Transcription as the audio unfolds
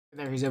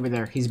There, he's over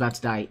there. He's about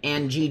to die.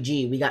 And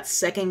GG. We got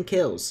second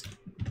kills.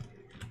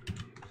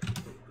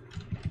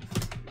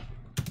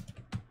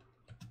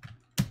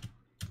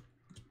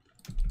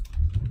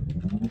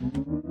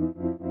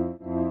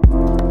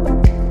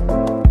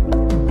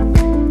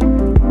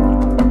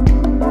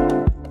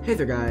 Hey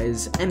there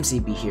guys,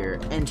 MCPE here,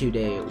 and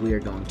today we are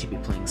going to be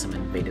playing some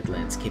Invaded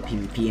Lands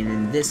KITPVP, and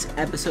in this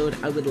episode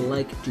I would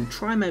like to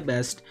try my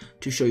best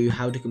to show you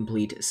how to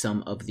complete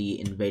some of the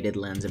Invaded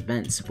Lands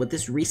events. With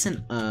this recent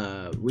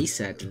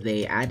reset,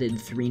 they added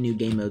 3 new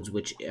game modes,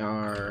 which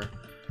are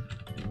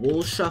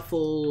Wool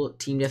Shuffle,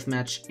 Team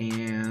Deathmatch,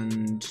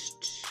 and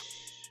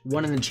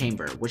one in the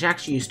Chamber, which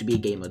actually used to be a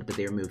game mode, but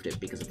they removed it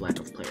because of lack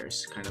of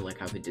players, kind of like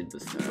how they did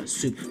with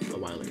Soup a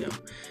while ago,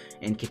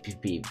 and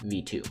KITPVP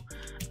V2.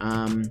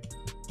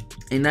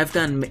 And I've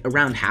done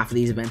around half of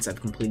these events. I've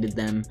completed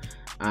them.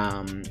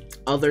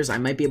 Others, I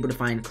might be able to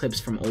find clips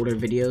from older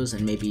videos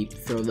and maybe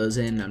throw those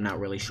in. I'm not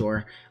really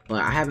sure,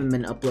 but I haven't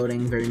been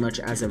uploading very much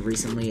as of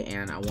recently,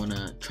 and I want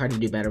to try to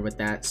do better with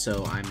that,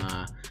 so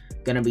I'm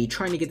gonna be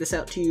trying to get this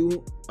out to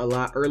you a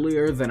lot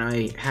earlier than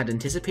I had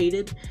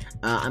anticipated.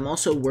 I'm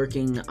also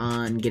working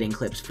on getting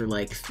clips for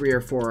like 3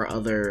 or 4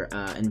 other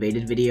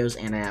invaded videos,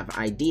 and I have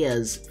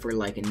ideas for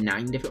like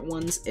 9 different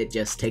ones. It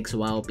just takes a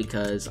while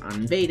because on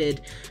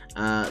invaded,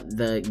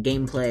 the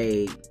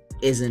gameplay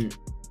isn't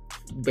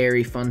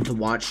very fun to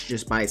watch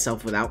just by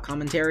itself without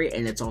commentary,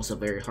 and it's also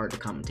very hard to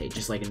commentate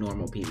just like a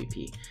normal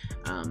PvP.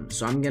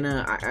 So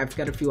I've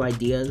got a few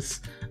ideas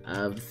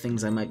of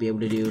things I might be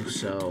able to do,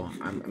 so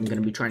I'm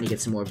gonna be trying to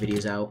get some more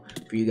videos out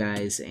for you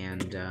guys,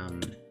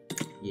 and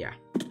yeah.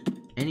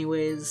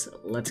 Anyways,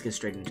 let's get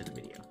straight into the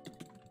video.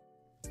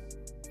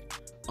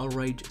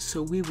 Alright,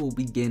 so we will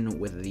begin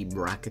with the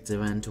Brackets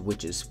event,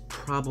 which is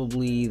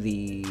probably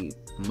the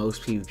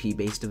most PvP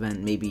based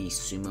event. Maybe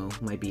Sumo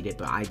might beat it,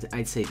 but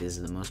I'd say this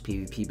is the most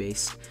PvP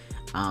based,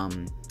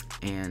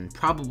 and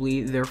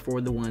probably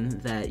therefore the one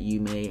that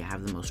you may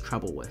have the most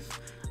trouble with.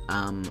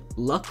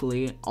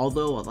 Luckily,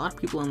 although a lot of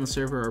people on the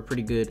server are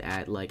pretty good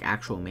at like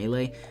actual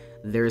melee,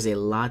 there's a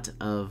lot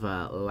of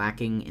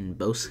lacking in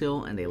bow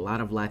skill and a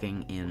lot of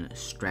lacking in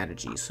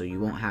strategy, so you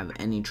won't have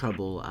any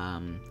trouble,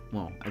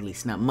 well, at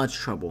least not much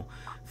trouble,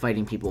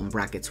 fighting people in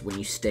brackets when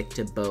you stick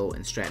to bow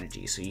and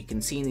strategy. So you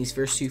can see in these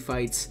first 2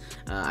 fights,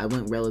 I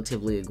went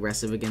relatively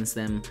aggressive against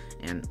them,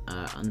 and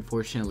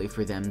unfortunately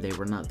for them, they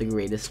were not the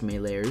greatest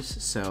meleeers,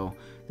 so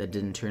that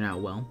didn't turn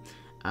out well.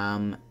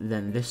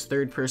 Then this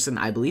third person,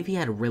 I believe he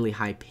had a really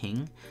high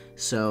ping,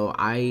 so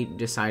I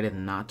decided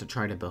not to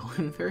try to bow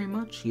him very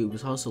much. He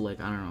was also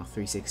like, I don't know,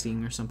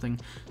 316 or something,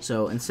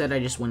 so instead I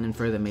just went in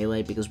for the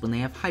melee, because when they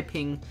have high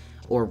ping,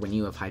 or when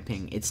you have high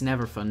ping, it's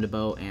never fun to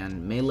bow,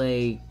 and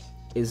melee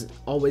is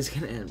always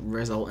gonna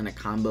result in a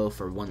combo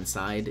for one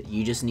side.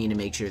 You just need to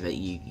make sure that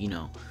you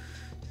know,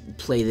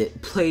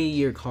 play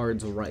your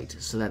cards right,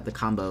 so that the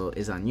combo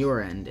is on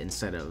your end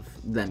instead of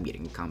them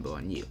getting a combo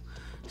on you.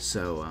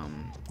 So,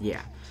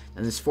 yeah.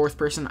 And this fourth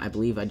person, I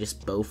believe I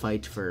just bow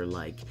fight for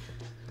like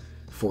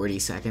 40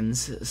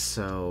 seconds,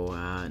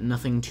 so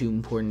nothing too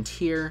important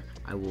here.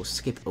 I will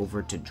skip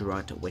over to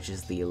Drut, which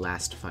is the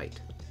last fight.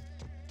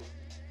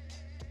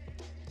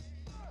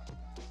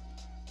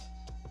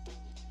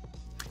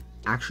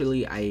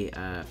 Actually,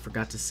 I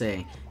forgot to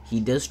say, he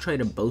does try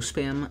to bow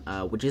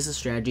spam, which is a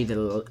strategy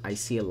that I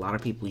see a lot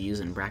of people use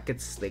in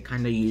brackets. They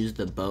kind of use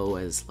the bow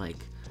as like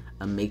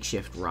a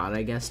makeshift rod,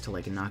 I guess, to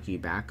like knock you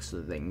back so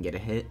that they can get a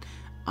hit.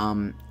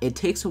 It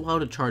takes a while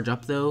to charge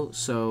up though,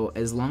 so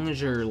as long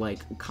as you're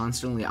like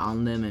constantly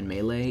on them in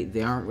melee,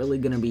 they aren't really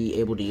going to be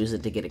able to use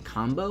it to get a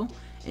combo,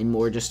 and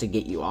more just to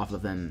get you off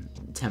of them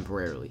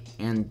temporarily,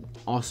 and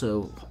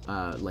also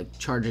like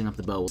charging up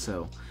the bow,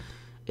 so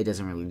it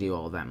doesn't really do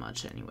all that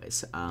much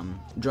anyways.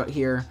 Drut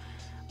here,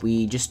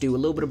 we just do a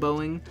little bit of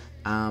bowing,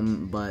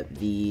 but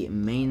the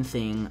main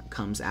thing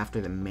comes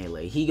after the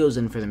melee. He goes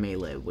in for the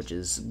melee, which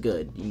is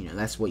good. You know,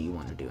 that's what you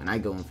want to do, and I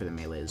go in for the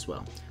melee as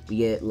well. We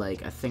get,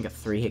 like, I think a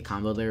 3-hit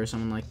combo there or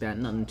something like that.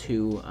 Nothing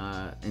too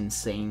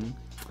insane.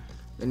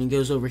 Then he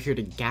goes over here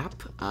to gap,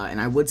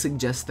 and I would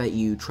suggest that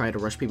you try to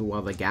rush people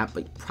while they gap,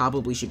 but you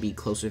probably should be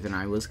closer than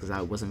I was, because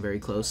I wasn't very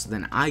close.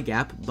 Then I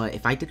gap, but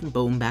if I didn't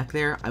bow him back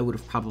there, I would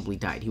have probably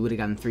died. He would have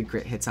gotten 3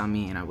 crit hits on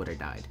me, and I would have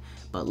died.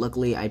 But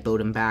luckily, I bowed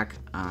him back,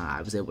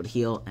 I was able to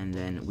heal, and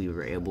then we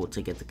were able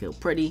to get the kill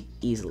pretty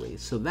easily.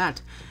 So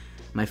that,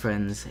 my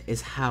friends,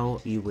 is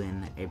how you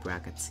win a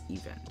brackets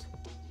event.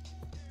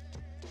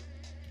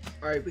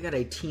 Alright, we got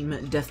a team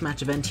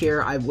deathmatch event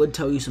here. I would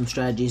tell you some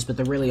strategies, but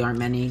there really aren't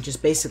many.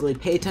 Just basically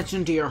pay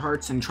attention to your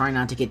hearts and try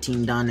not to get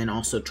team done, and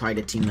also try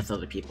to team with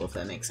other people, if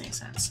that makes any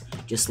sense.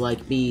 Just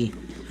like be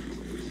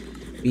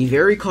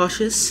very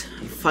cautious,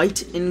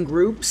 fight in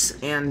groups,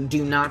 and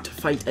do not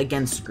fight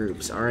against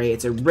groups, alright?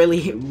 It's a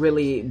really,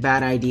 really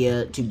bad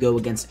idea to go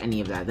against any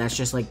of that. That's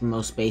just like the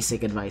most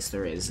basic advice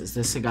there is. Is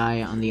this a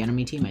guy on the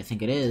enemy team? I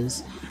think it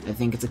is. I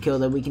think it's a kill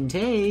that we can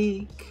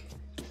take.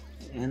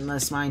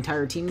 Unless my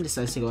entire team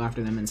decides to go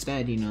after them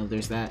instead, you know,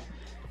 there's that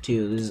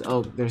too.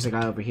 Oh, there's a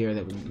guy over here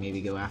that we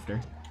maybe go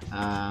after.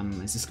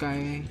 Is this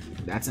guy?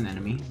 That's an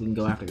enemy. We can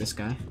go after this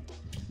guy.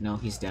 No,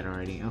 he's dead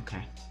already.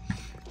 Okay.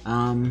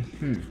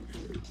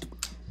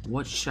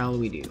 What shall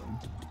we do?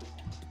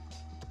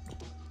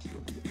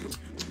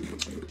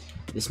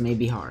 This may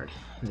be hard.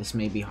 This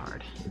may be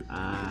hard.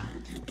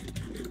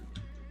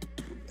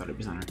 Thought he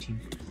was on our team.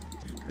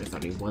 Or I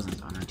thought he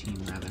wasn't on our team,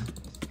 rather.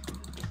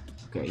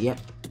 Okay, yep.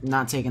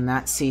 Not taking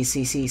that. See.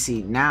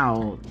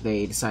 Now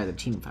they decide to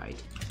team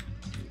fight.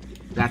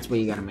 That's what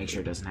you gotta make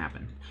sure doesn't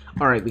happen.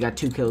 Alright, we got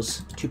 2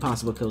 kills. 2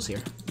 possible kills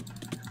here.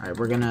 Alright,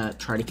 we're gonna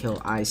try to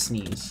kill I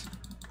Sneeze.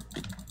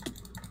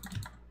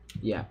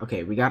 Yeah,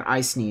 okay, we got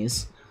I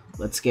Sneeze.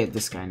 Let's get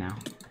this guy now.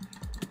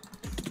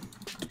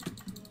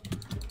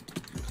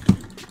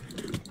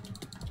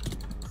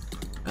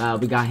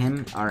 We got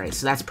him. Alright,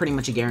 so that's pretty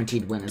much a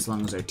guaranteed win as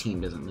long as our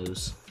team doesn't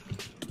lose.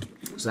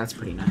 So that's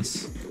pretty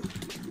nice.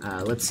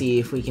 Let's see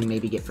if we can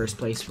maybe get first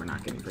place. We're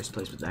not getting first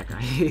place with that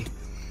guy.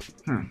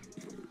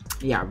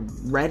 Yeah,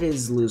 red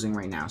is losing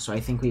right now, so I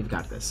think we've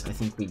got this. I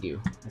think we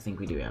do. I think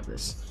we do have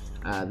this.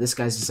 This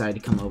guy's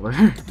decided to come over,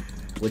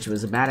 which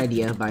was a bad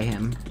idea by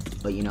him,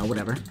 but you know,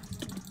 whatever.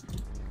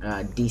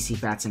 DC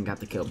Fatson got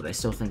the kill, but I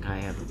still think I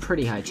have a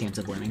pretty high chance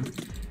of winning.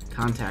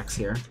 Contacts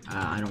here.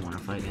 I don't want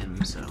to fight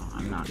him, so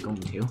I'm not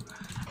going to.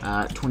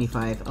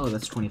 25. Oh,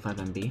 that's 25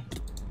 MB.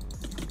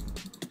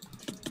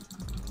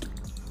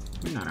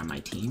 You're not on my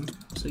team,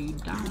 so you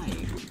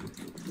die.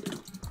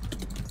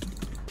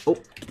 Oh,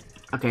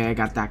 okay, I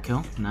got that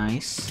kill.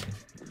 Nice.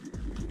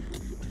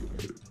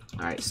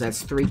 Alright, so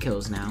that's 3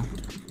 kills now.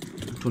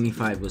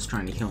 25 was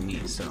trying to kill me,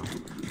 so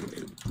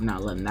I'm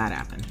not letting that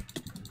happen.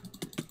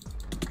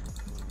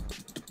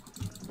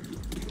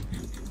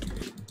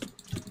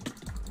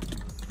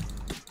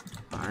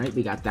 Alright,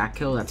 we got that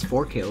kill. That's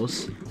 4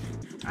 kills.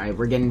 Alright,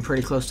 we're getting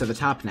pretty close to the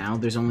top now.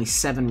 There's only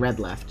 7 red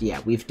left.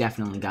 Yeah, we've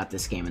definitely got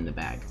this game in the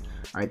bag.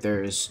 Alright,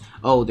 there's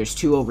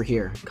 2 over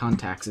here.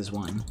 Contacts is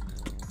 1.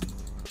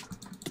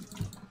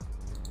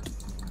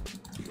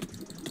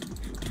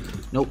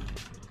 Nope.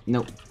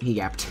 Nope, he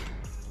gapped.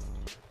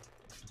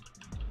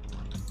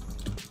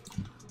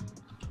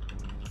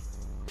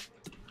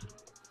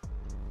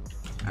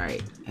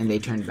 Alright, and they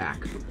turned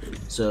back.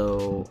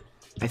 So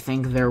I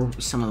think they're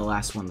some of the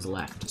last ones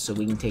left. So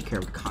we can take care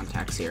of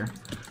contacts here.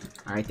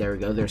 Alright, there we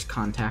go. There's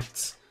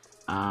contacts.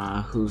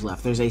 Who's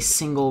left? There's a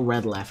single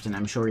red left, and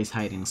I'm sure he's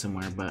hiding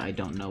somewhere, but I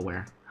don't know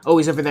where. Oh,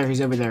 he's over there.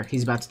 He's over there.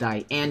 He's about to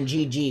die. And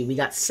GG. We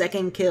got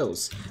 2nd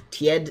kills.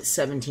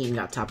 Tied17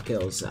 got top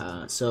kills.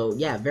 So,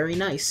 yeah, very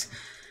nice.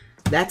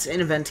 That's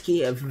an event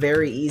key. A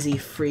very easy,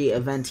 free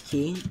event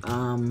key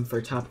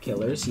for top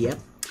killers. Yep.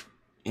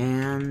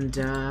 And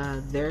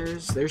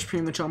there's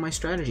pretty much all my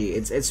strategy.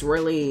 It's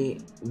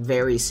really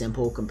very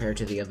simple compared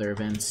to the other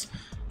events.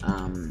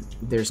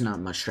 There's not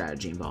much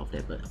strategy involved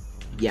in it, but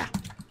yeah,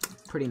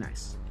 pretty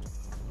nice.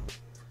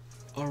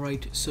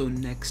 Alright, so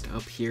next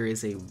up here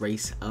is a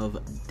Race of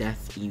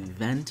Death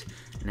event.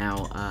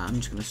 Now, I'm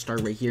just going to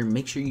start right here.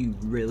 Make sure you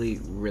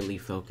really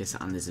focus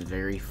on this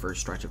very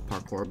first stretch of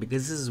parkour,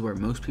 because this is where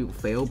most people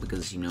fail,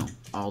 because, you know,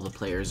 all the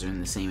players are in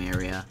the same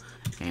area,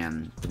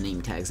 and the name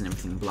tags and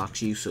everything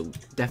blocks you, so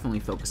definitely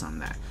focus on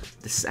that.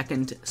 The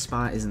second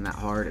spot isn't that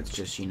hard. It's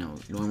just, you know,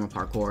 normal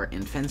parkour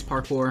and fence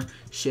parkour.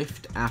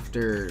 Shift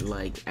after,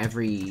 like,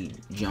 every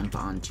jump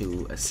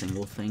onto a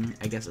single thing.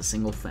 I guess a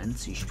single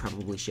fence, you should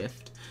probably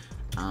shift.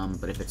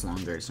 But if it's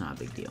longer, it's not a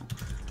big deal.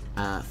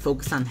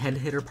 Focus on head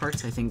hitter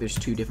parts. I think there's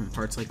 2 different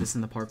parts like this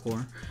in the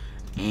parkour.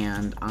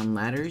 And on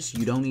ladders,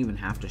 you don't even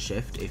have to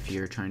shift if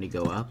you're trying to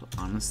go up.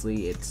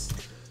 Honestly, it's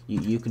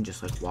you can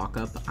just like walk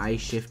up. I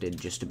shifted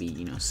just to be,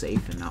 you know,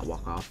 safe and not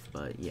walk off,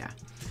 but yeah.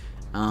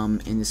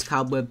 In this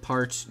cobweb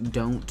part,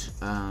 don't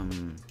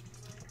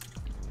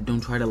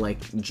try to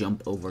like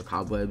jump over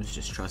cobwebs.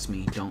 Just trust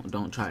me.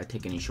 Don't try to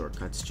take any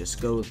shortcuts.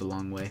 Just go the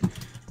long way.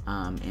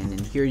 And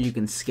in here you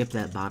can skip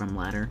that bottom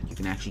ladder. You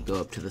can actually go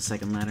up to the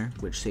 2nd ladder,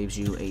 which saves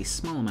you a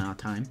small amount of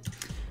time.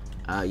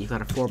 You've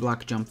got a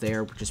 4-block jump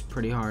there, which is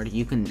pretty hard.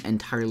 You can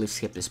entirely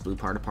skip this blue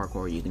part of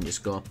parkour. You can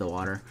just go up the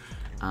water.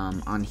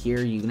 On here,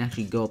 you can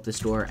actually go up this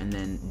door, and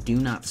then do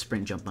not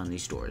sprint jump on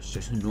these doors.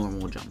 Just a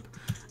normal jump.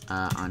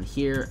 On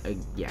here,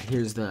 yeah,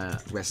 here's the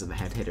rest of the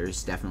head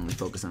hitters. Definitely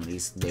focus on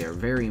these. They are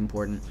very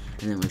important.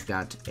 And then we've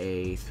got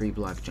a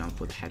 3-block jump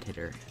with head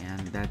hitter,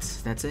 and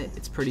that's it.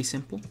 It's pretty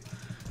simple.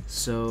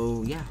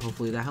 So yeah,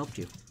 hopefully that helped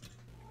you.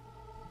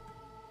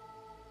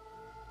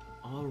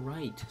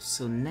 Alright,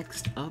 so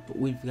next up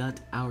we've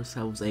got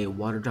ourselves a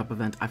water drop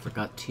event. I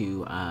forgot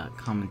to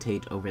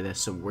commentate over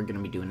this, so we're going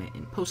to be doing it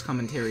in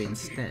post-commentary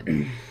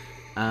instead.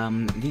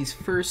 These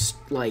first,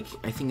 like,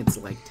 I think it's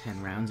like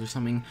 10 rounds or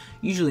something,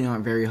 usually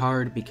aren't very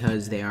hard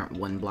because they aren't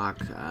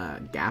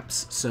 1-block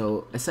gaps.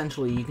 So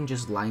essentially you can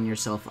just line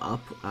yourself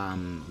up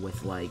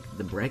with like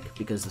the brick,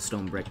 because the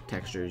stone brick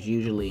texture is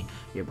usually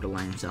you're able to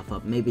line yourself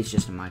up. Maybe it's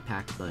just in my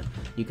pack, but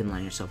you can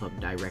line yourself up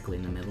directly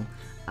in the middle.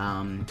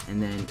 And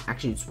then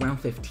actually it's round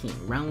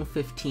 15. Round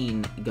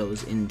 15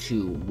 goes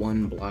into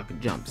 1-block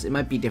jumps. It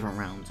might be different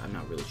rounds, I'm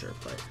not really sure,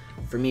 but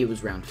for me it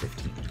was round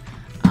 15.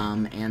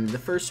 And the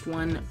first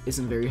one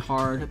isn't very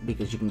hard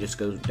because you can just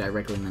go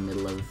directly in the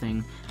middle of the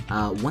thing.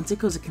 Once it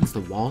goes against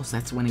the walls,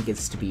 that's when it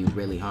gets to be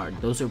really hard.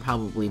 Those are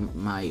probably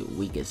my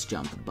weakest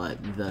jump, but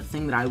the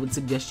thing that I would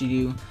suggest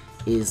you do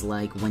is,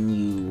 like, when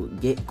you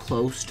get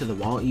close to the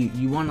wall,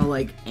 you want to,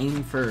 like,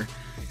 aim for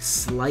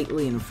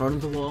slightly in front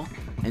of the wall,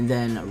 and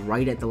then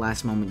right at the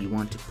last moment you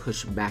want to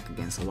push back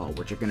against the wall,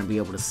 which you're going to be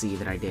able to see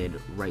that I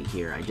did right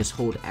here. I just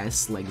hold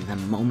S, like, the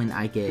moment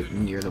I get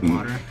near the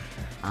water,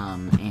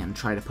 and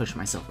try to push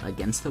myself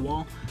against the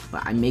wall,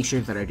 but I make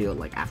sure that I do it,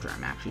 like, after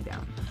I'm actually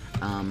down.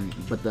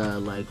 But the,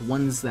 like,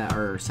 ones that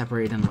are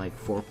separated in, like,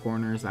 4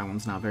 corners, that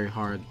one's not very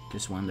hard.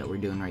 This one that we're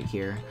doing right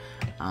here,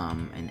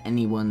 and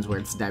any ones where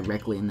it's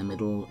directly in the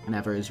middle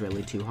never is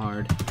really too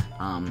hard.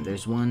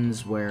 There's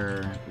ones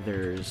where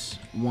there's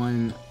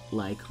one,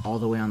 like, all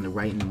the way on the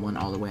right and one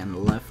all the way on the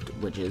left,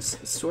 which is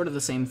sort of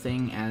the same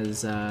thing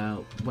as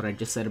what I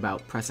just said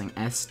about pressing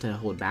S to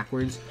hold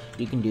backwards.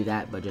 You can do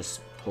that, but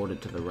just hold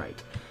it to the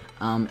right.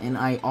 And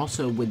I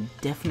also would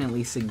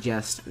definitely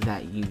suggest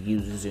that you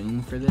use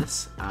Zoom for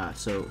this.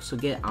 So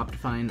get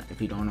Optifine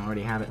if you don't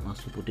already have it.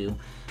 Most people do,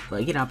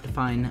 but get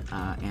Optifine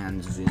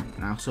and Zoom.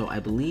 And also, I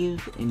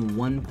believe in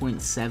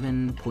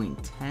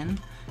 1.7.10,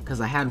 because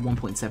I had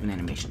 1.7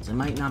 animations. It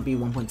might not be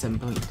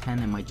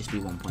 1.7.10. It might just be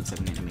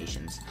 1.7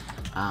 animations.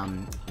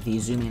 The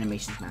Zoom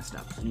animations messed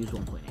up, so use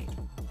 1.8.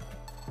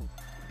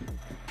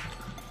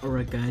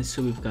 Alright guys,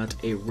 so we've got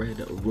a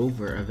Red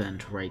Rover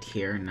event right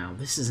here. Now,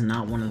 this is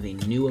not one of the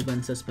new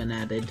events that's been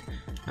added.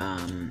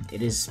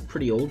 It is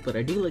pretty old, but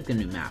I do like the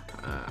new map.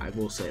 I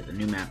will say, the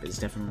new map is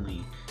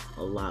definitely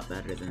a lot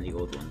better than the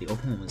old one. The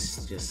old one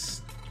was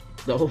just...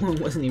 the old one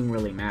wasn't even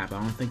really a map. I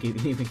don't think you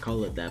can even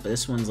call it that, but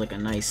this one's like a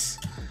nice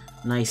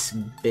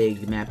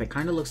big map. It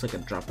kind of looks like a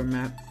dropper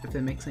map, if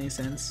that makes any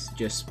sense.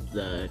 Just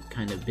the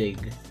kind of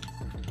big...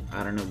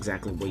 I don't know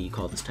exactly what you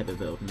call this type of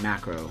build,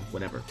 macro,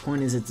 whatever.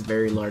 Point is, it's a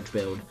very large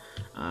build,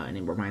 and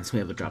it reminds me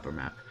of a dropper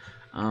map.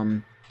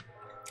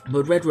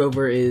 But Red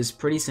Rover is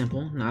pretty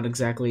simple, not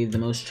exactly the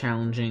most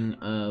challenging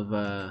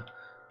of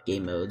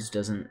game modes,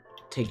 doesn't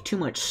take too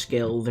much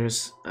skill.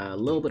 There's a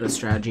little bit of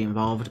strategy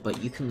involved,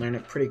 but you can learn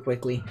it pretty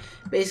quickly.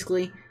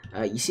 Basically,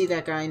 you see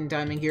that guy in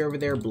Diamond Gear over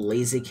there,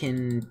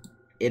 Blaziken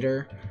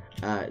Itter?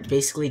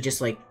 Basically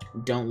just, like,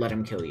 don't let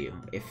him kill you.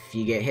 If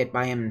you get hit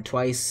by him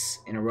twice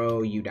in a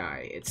row, you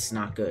die. It's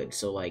not good.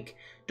 So, like,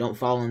 don't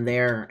fall in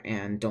there,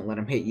 and don't let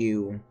him hit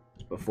you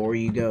before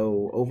you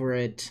go over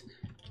it,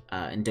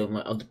 and don't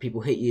let other people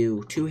hit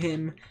you to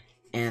him,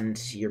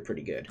 and you're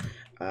pretty good.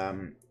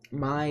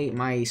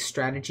 My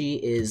strategy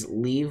is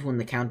leave when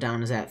the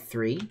countdown is at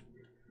 3.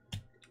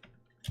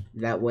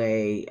 That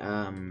way,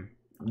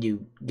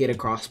 you get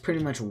across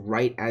pretty much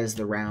right as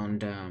the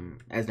round,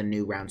 as the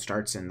new round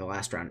starts and the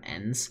last round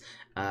ends,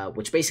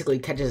 which basically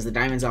catches the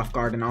diamonds off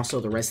guard, and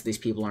also the rest of these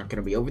people aren't going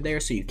to be over there,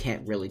 so you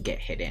can't really get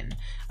hit in.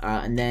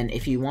 And then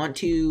if you want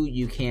to,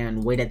 you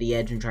can wait at the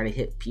edge and try to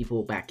hit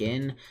people back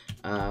in,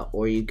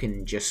 or you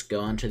can just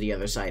go onto the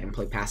other side and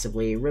play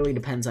passively. It really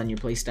depends on your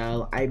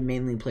playstyle. I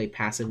mainly play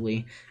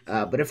passively,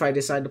 but if I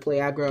decide to play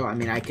aggro, I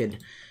mean, I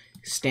could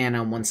stand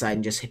on one side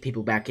and just hit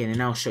people back in,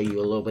 and I'll show you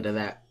a little bit of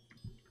that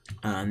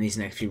in these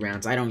next few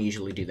rounds. I don't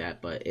usually do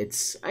that, but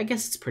I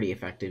guess it's pretty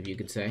effective, you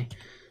could say.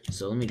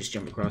 So let me just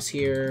jump across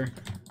here.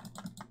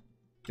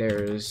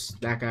 There's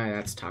that guy,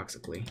 that's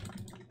Toxically.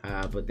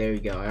 But there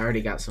you go, I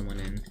already got someone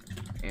in.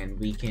 And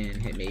we can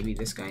hit maybe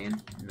this guy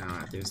in.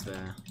 Nah, there's the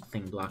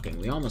thing blocking.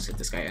 We almost hit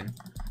this guy in.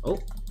 Oh,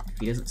 if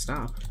he doesn't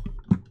stop.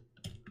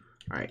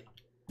 Alright.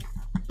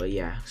 But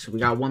yeah, so we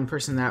got one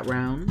person that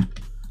round.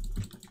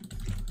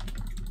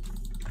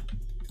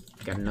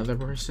 Got another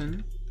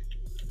person.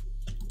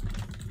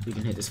 We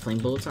can hit this flame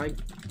bullets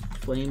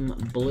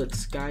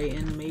guy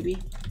in, maybe.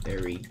 There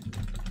we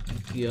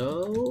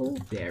go.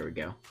 There we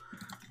go.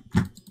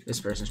 This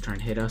person's trying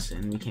to hit us,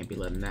 and we can't be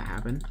letting that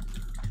happen.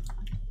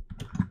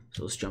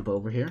 So let's jump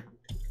over here.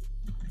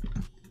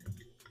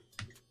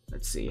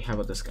 Let's see. How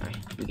about this guy?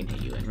 We can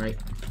hit you in, right?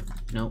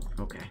 No?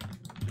 Okay.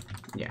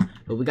 Yeah.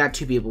 But we got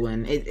 2 people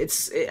in.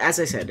 As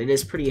I said, it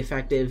is pretty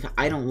effective.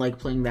 I don't like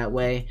playing that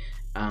way,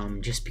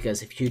 just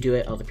because if you do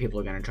it, other people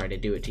are going to try to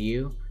do it to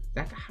you.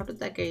 How did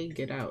that guy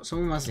get out?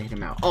 Someone must have hit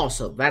him out.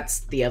 Also,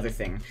 that's the other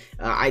thing.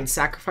 I'd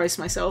sacrifice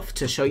myself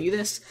to show you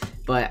this,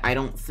 but I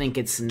don't think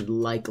it's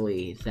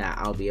likely that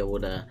I'll be able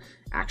to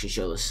actually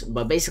show this.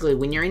 But basically,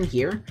 when you're in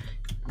here,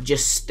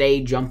 just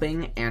stay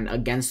jumping and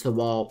against the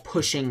wall,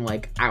 pushing,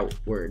 like,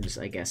 outwards,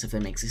 I guess, if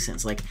that makes any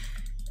sense. Like,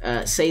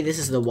 say this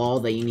is the wall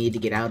that you need to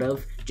get out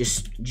of.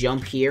 Just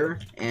jump here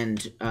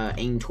and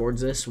aim towards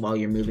this while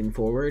you're moving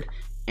forward.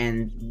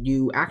 And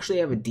you actually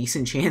have a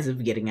decent chance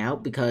of getting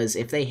out, because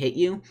if they hit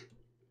you,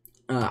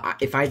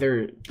 if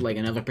either, like,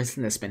 another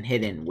person that's been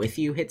hidden with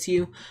you hits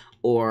you,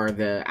 or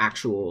the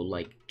actual,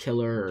 like,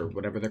 killer or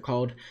whatever they're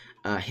called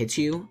hits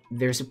you,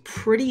 there's a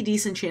pretty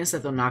decent chance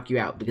that they'll knock you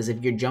out, because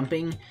if you're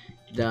jumping,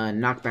 the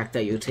knockback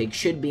that you'll take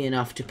should be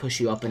enough to push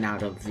you up and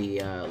out of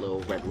the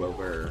little Red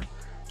Rover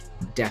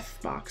death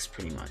box,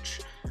 pretty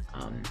much.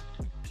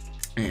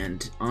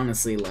 And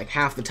honestly, like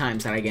half the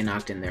times that I get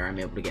knocked in there, I'm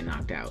able to get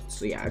knocked out.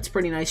 So yeah, it's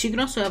pretty nice. You can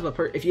also have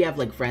if you have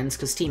like friends,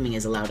 because teaming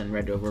is allowed in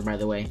Red Rover, by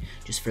the way,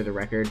 just for the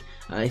record.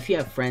 If you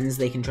have friends,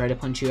 they can try to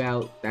punch you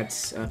out.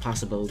 That's a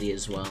possibility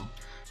as well.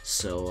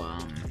 So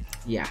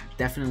yeah,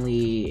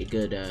 definitely a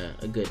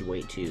good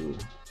way to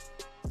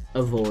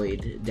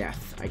avoid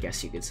death, I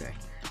guess you could say.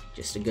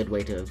 Just a good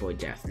way to avoid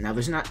death. Now,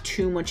 there's not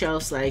too much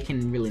else that I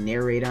can really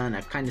narrate on.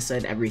 I've kind of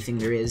said everything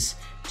there is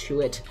to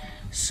it,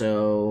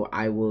 so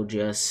I will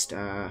just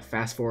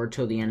fast forward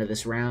till the end of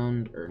this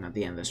round, or not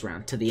the end of this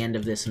round, to the end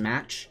of this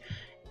match,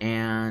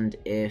 and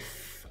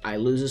if I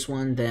lose this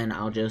one, then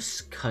I'll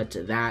just cut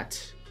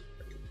that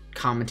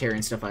commentary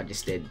and stuff I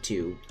just did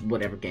to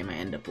whatever game I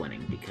end up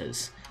winning,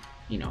 because,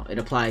 you know, it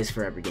applies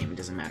for every game. It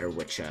doesn't matter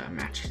which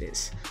match it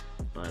is.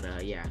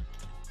 But, yeah.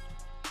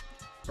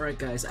 Alright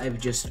guys, I've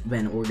just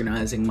been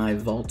organizing my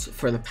vault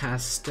for the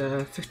past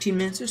 15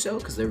 minutes or so,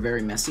 because they're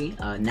very messy.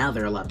 Now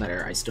they're a lot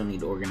better. I still need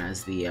to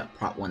organize the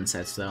Prot 1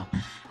 sets though.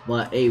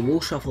 But a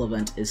Wool Shuffle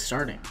event is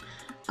starting.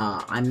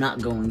 I'm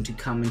not going to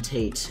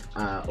commentate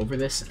over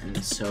this,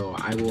 and so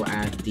I will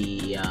add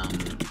the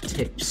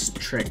tips,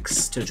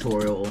 tricks,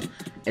 tutorial,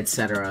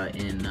 etc.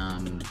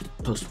 in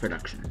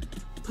post-production.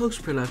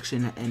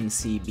 Post-production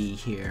NCB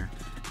here.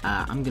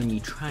 I'm going to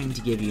be trying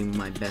to give you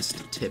my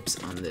best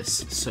tips on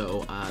this.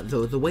 So,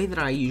 the way that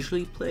I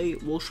usually play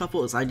Wool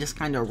Shuffle is I just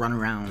kind of run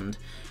around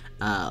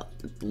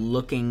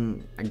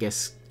looking, I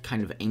guess,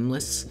 kind of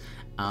aimless.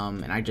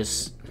 And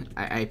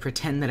I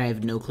pretend that I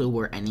have no clue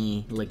where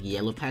any, like,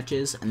 yellow patch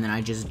is, and then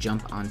I just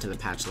jump onto the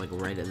patch, like,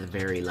 right at the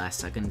very last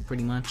second,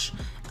 pretty much.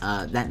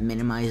 That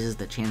minimizes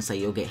the chance that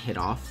you'll get hit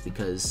off,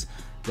 because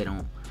they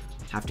don't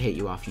have to hit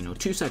you off, you know,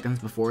 2 seconds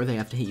before. They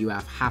have to hit you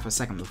off half a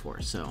second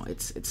before, so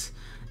it's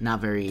not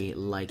very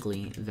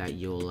likely that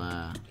you'll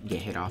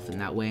get hit off in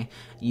that way.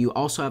 You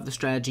also have the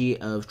strategy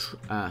of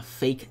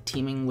fake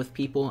teaming with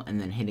people and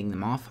then hitting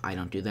them off. I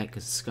don't do that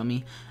because it's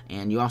scummy.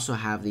 And you also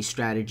have the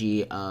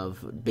strategy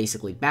of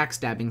basically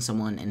backstabbing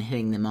someone and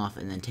hitting them off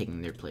and then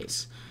taking their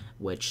place,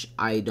 which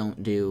I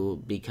don't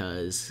do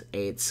because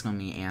A, it's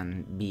scummy,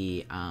 and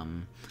B,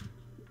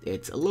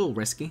 it's a little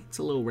risky. It's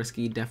a little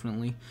risky,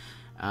 definitely.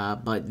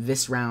 But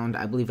this round,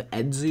 I believe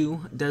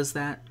Edzu does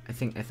that. I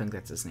think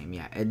that's his name.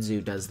 Yeah,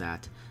 Edzu does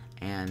that,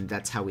 and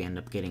that's how we end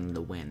up getting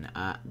the win.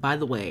 By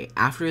the way,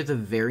 after the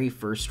very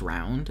first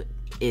round,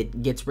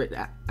 it gets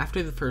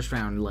after the first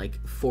round, like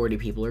 40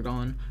 people are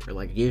gone, or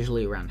like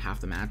usually around half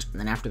the match, and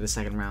then after the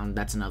second round,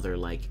 that's another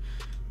like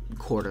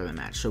quarter of the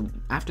match. So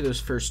after those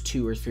first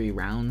 2 or 3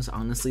 rounds,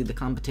 honestly, the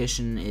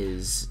competition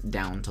is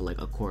down to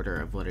like a quarter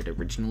of what it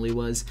originally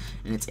was,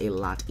 and it's a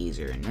lot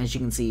easier. And as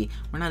you can see,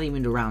 we're not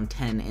even to round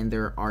 10, and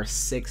there are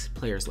 6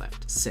 players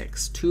left.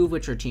 6. 2 of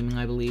which are teaming,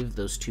 I believe.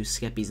 Those 2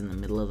 skeppies in the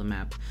middle of the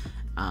map.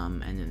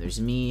 And then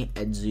there's me,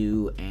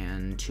 Edzu,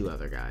 and 2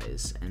 other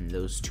guys. And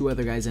those 2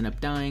 other guys end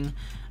up dying,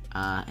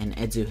 and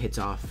Edzu hits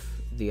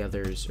off the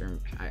others, or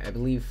I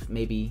believe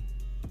maybe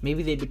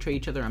they betray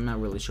each other. I'm not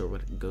really sure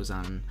what goes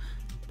on,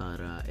 but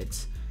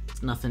it's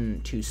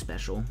nothing too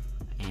special.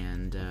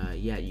 And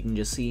yeah, you can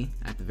just see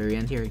at the very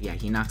end here, yeah,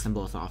 he knocks them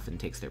both off and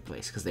takes their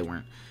place because they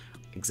weren't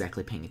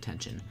exactly paying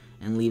attention,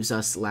 and leaves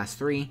us last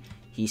 3.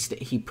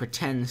 He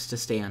pretends to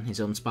stay on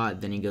his own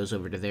spot, then he goes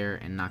over to there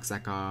and knocks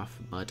that guy off,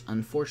 but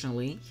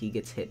unfortunately he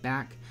gets hit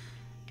back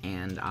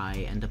and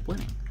I end up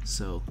winning.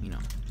 So, you know,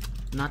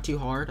 not too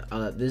hard.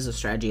 This is a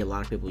strategy a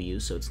lot of people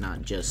use, so it's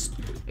not just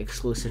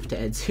exclusive to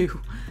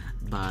Edzu.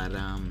 But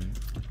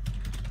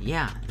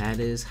yeah,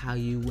 that is how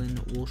you win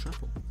Wool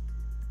Shuffle.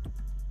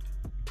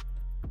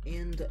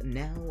 And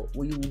now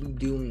we will be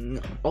doing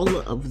all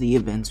of the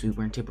events we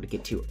weren't able to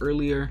get to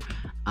earlier,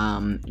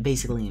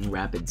 basically in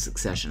rapid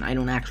succession. I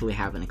don't actually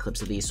have any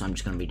clips of these, so I'm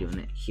just going to be doing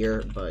it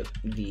here, but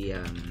the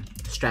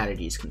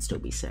strategies can still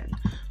be said.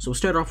 So we'll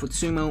start off with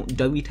Sumo,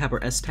 W tap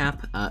or S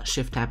tap.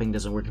 Shift tapping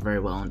doesn't work very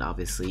well, and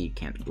obviously you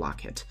can't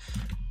block it.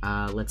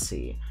 Let's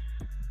see.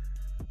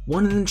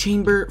 One in the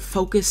chamber,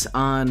 focus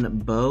on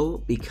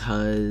bow,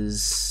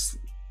 because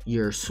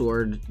your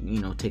sword,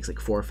 you know, takes like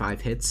 4 or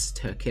 5 hits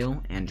to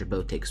kill, and your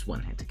bow takes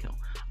 1 hit to kill.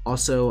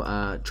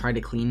 Also, try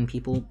to clean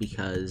people,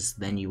 because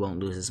then you won't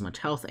lose as much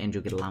health, and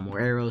you'll get a lot more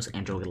arrows,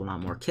 and you'll get a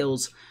lot more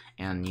kills,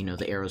 and, you know,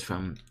 the arrows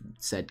from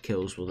said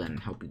kills will then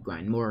help you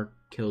grind more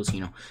kills, you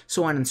know,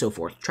 so on and so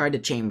forth. Try to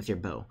chain with your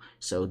bow,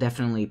 so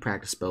definitely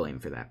practice bow aim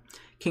for that.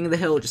 King of the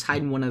Hill, just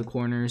hide in one of the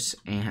corners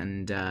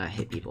and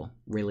hit people.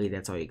 Really,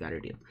 that's all you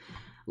gotta do.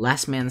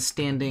 Last man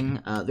standing,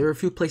 there are a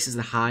few places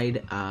to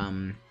hide,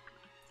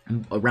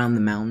 around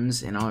the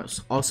mountains, and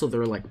also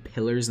there are like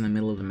pillars in the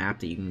middle of the map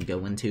that you can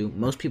go into.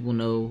 Most people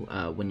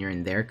know when you're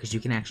in there, because you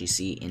can actually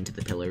see into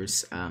the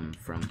pillars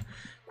from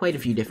quite a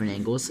few different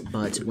angles,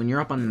 but when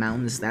you're up on the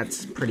mountains,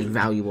 that's a pretty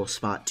valuable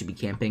spot to be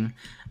camping,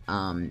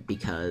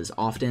 because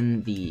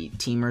often the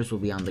teamers will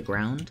be on the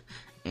ground,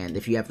 and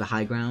if you have the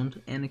high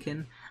ground,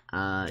 Anakin,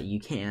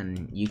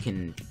 you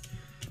can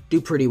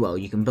do pretty well.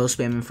 You can bow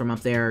spam them from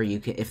up there. You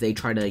can, if they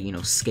try to, you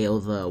know, scale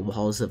the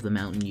walls of the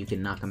mountain, you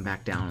can knock them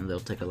back down and they'll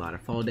take a lot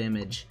of fall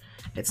damage,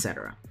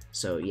 etc.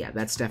 So yeah,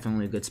 that's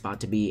definitely a good spot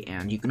to be,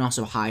 and you can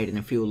also hide in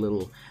a few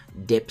little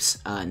dips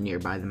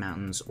nearby the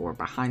mountains or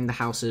behind the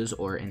houses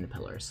or in the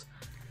pillars.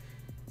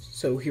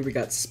 So here we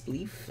got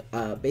Spleef.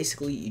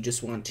 Basically, you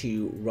just want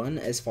to run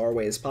as far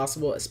away as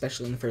possible,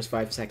 especially in the first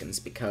 5 seconds,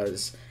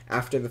 because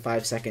after the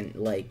 5-second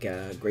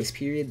grace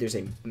period, there's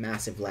a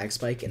massive lag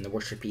spike, and the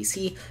worse your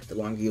PC, the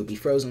longer you'll be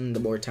frozen, the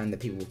more time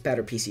that people with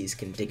better PCs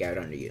can dig out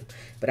under you.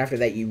 But after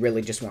that, you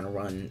really just want to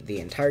run the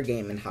entire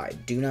game and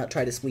hide. Do not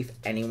try to Spleef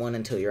anyone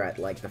until you're at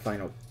like the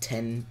final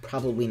 10,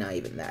 probably not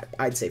even that.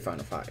 I'd say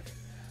final 5.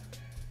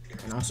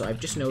 And also, I've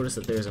just noticed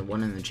that there's a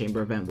one in the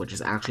chamber event, which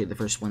is actually the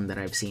first one that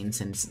I've seen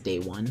since day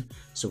 1,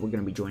 so we're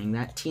going to be joining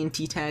that.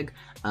 TNT tag,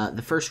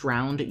 the first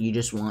round, you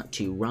just want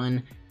to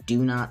run. Do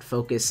not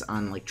focus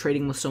on, like,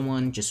 trading with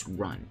someone, just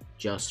run.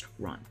 Just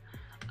run.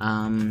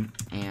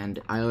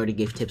 And I already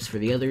gave tips for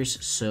the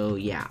others, so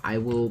yeah, I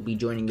will be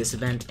joining this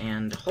event,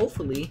 and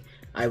hopefully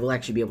I will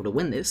actually be able to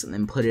win this, and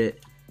then put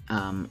it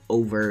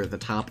over the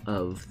top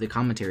of the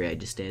commentary I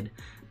just did.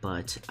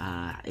 But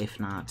if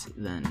not,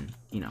 then,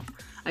 you know,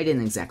 I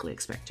didn't exactly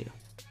expect to.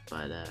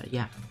 But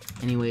yeah,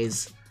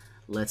 anyways,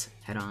 let's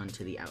head on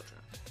to the outro.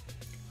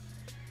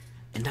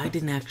 And I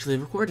didn't actually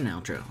record an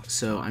outro,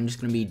 so I'm just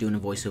going to be doing a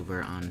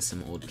voiceover on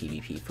some old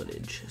PvP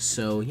footage.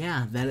 So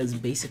yeah, that is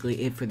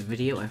basically it for the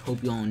video. I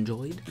hope you all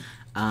enjoyed.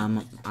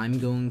 I'm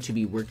going to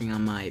be working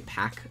on my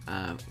pack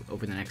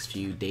over the next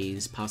few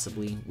days,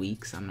 possibly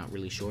weeks, I'm not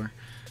really sure.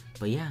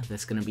 But yeah,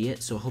 that's going to be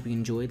it. So I hope you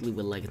enjoyed. Leave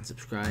a like and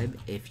subscribe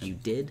if you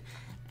did.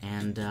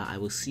 And I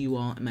will see you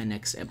all in my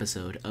next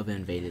episode of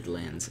Invaded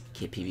Lands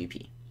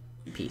KITPVP.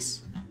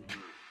 Peace.